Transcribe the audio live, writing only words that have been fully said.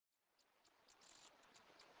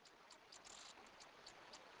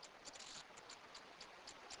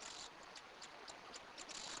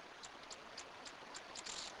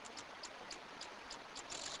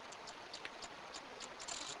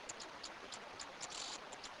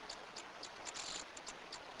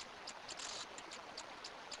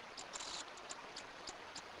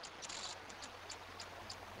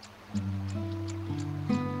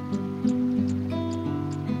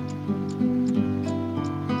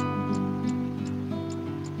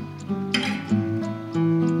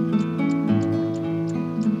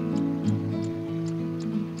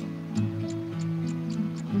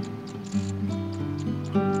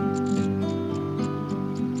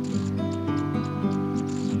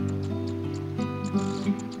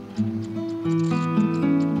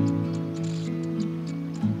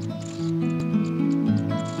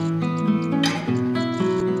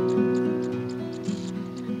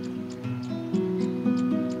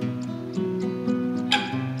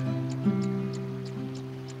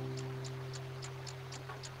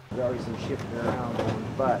probably some shifting around on,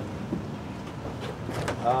 but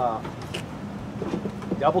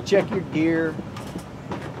double check your gear,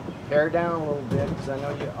 pare down a little bit because I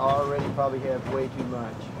know you already probably have way too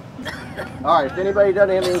much. All right, if anybody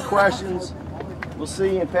doesn't have any questions, we'll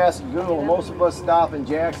see you in Pascagoula. Most of us stop in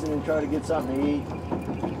Jackson and try to get something to eat.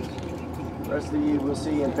 The rest of you, we'll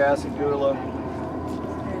see you in Pascagoula.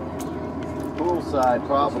 Poolside,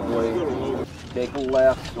 probably. Take a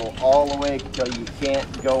left, go all the way until you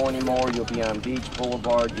can't go anymore. You'll be on Beach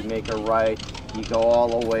Boulevard. You make a right. You go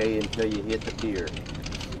all the way until you hit the pier.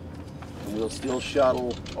 And we'll still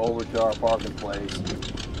shuttle over to our parking place.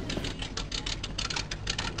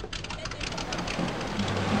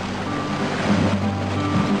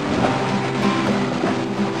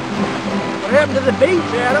 What happened to the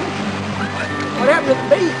beach, Adam? What happened to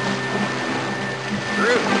the beach?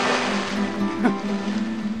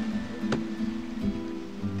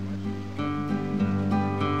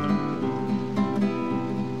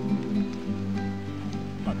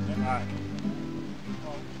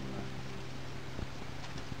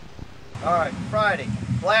 All right, Friday,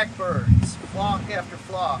 blackbirds, flock after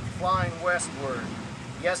flock, flying westward.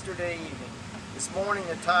 Yesterday evening. This morning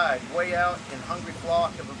the tide, way out in hungry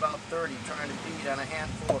flock of about 30, trying to feed on a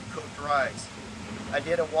handful of cooked rice. I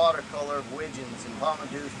did a watercolor of widgeons and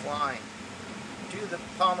pomadoux flying. To the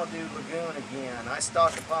pomadoux lagoon again. I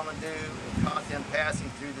stalked the pomadoux and caught them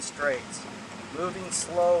passing through the straits, moving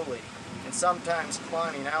slowly and sometimes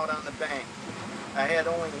climbing out on the bank. I had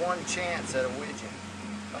only one chance at a widgeon.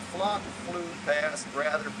 A flock flew past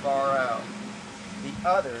rather far out. The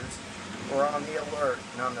others were on the alert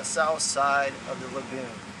and on the south side of the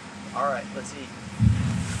lagoon. All right, let's eat.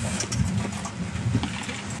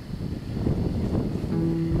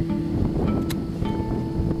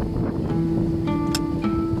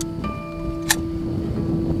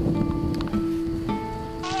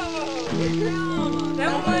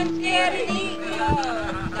 Someone's getting eaten.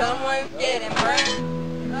 Someone's getting burned.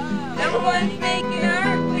 Someone's making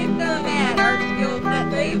art with the mad art skills that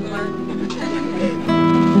they've learned.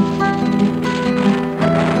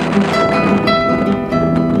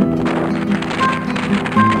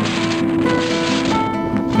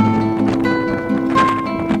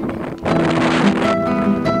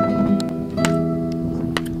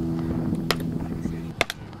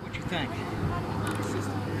 What you think?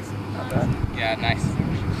 Not bad. Yeah, nice.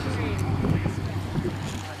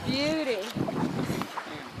 Beauty.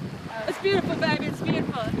 It's beautiful, baby. It's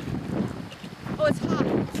beautiful. Oh, it's hot.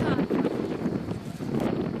 It's hot.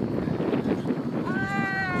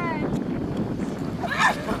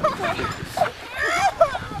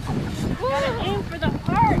 Gotta aim for the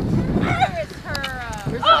heart. There it's her.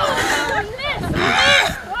 Oh, miss!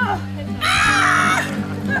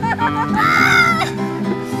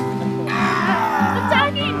 He's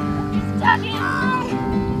tugging. He's tugging.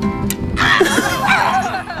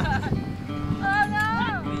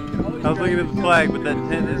 I was looking at the flag, but that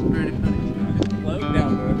tent is pretty funny. Float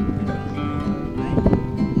down,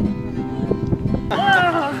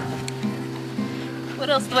 What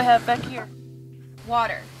else do I have back here?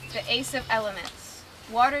 Water, the ace of elements.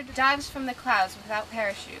 Water dives from the clouds without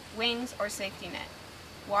parachute, wings, or safety net.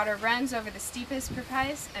 Water runs over the steepest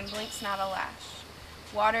precipice and blinks not a lash.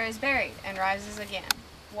 Water is buried and rises again.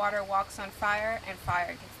 Water walks on fire and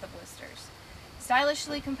fire gets the blisters.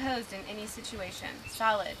 Stylishly composed in any situation,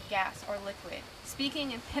 solid, gas, or liquid,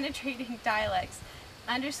 speaking in penetrating dialects,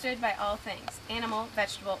 understood by all things, animal,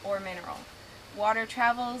 vegetable, or mineral. Water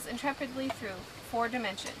travels intrepidly through 4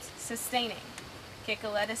 dimensions, sustaining. Kick a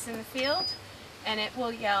lettuce in the field, and it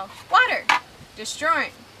will yell, water!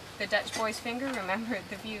 Destroying. The Dutch boy's finger remembered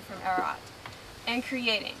the view from Arat. And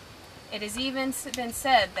creating. It has even been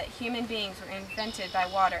said that human beings were invented by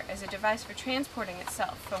water as a device for transporting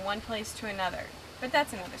itself from one place to another, but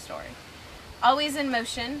that's another story. Always in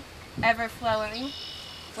motion, ever flowing,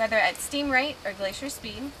 whether at steam rate or glacier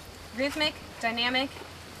speed, rhythmic, dynamic,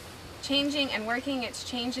 changing and working its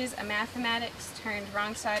changes, a mathematics turned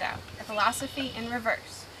wrong side out, a philosophy in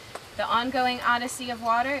reverse. The ongoing odyssey of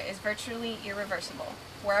water is virtually irreversible.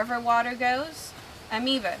 Wherever water goes,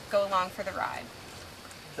 amoeba go along for the ride.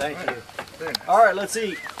 Thank you. All right, let's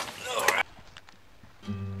eat.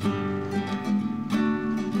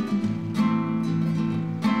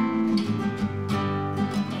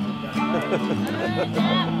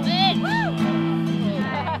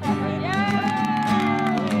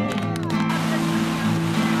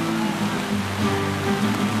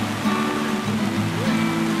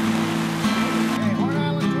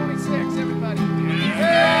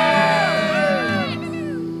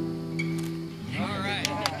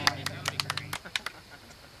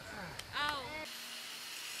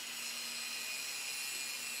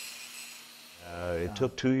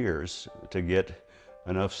 took 2 years to get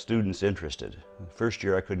enough students interested. First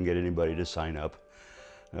year I couldn't get anybody to sign up.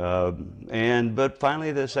 But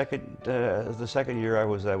finally the second year that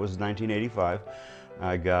was 1985,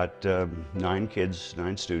 I got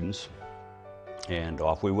 9 students, and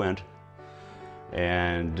off we went.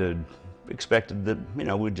 And expected that, you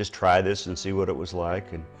know, we'd just try this and see what it was like.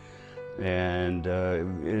 And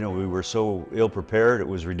you know, we were so ill prepared, it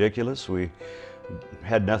was ridiculous. We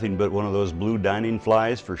had nothing but one of those blue dining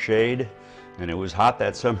flies for shade, and it was hot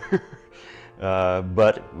that summer.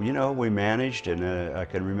 But you know, we managed, and I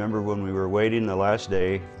can remember when we were waiting the last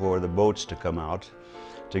day for the boats to come out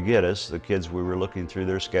to get us, the kids, we were looking through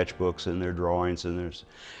their sketchbooks and their drawings,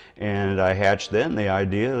 and I hatched then the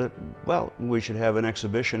idea that, well, we should have an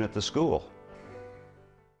exhibition at the school.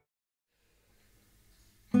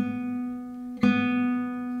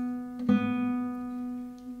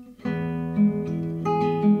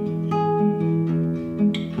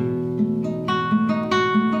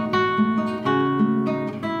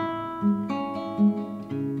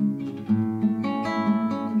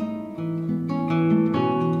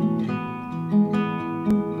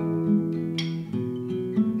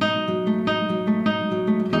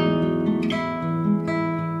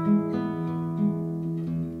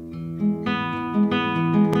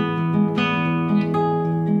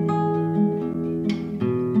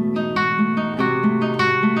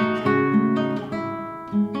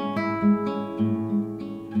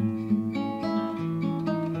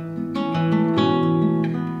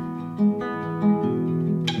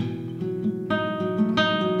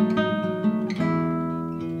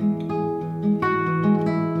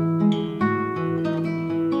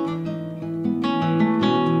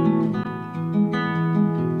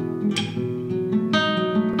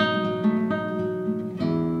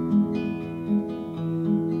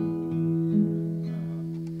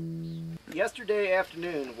 Yesterday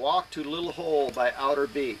afternoon, walked to Little Hole by Outer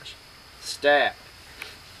Beach. Stacked.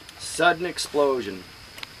 Sudden explosion.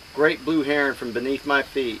 Great blue heron from beneath my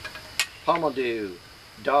feet. Pummeldew.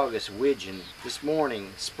 Doggus widgeon. This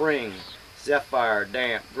morning, spring. Zephyr,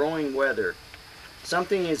 damp, growing weather.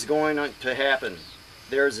 Something is going to happen.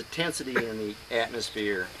 There is a tensity in the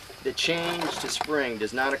atmosphere. The change to spring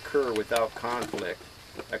does not occur without conflict.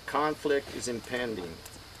 A conflict is impending.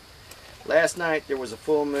 Last night there was a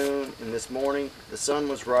full moon, and this morning the sun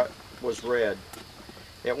was red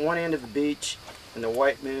at one end of the beach, and the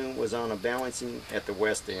white moon was on a balancing at the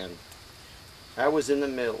west end. I was in the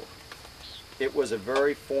middle. It was a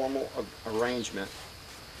very formal arrangement.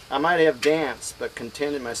 I might have danced, but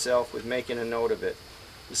contented myself with making a note of it.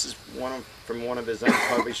 This is from one of his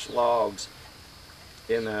unpublished logs.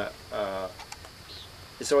 This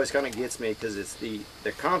always kind of gets me, because it's the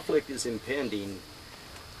conflict is impending.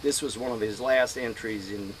 This was one of his last entries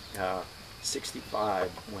in '65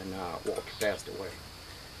 when Walter passed away.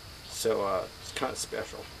 So it's kind of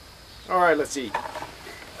special. All right, let's eat.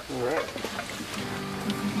 All right.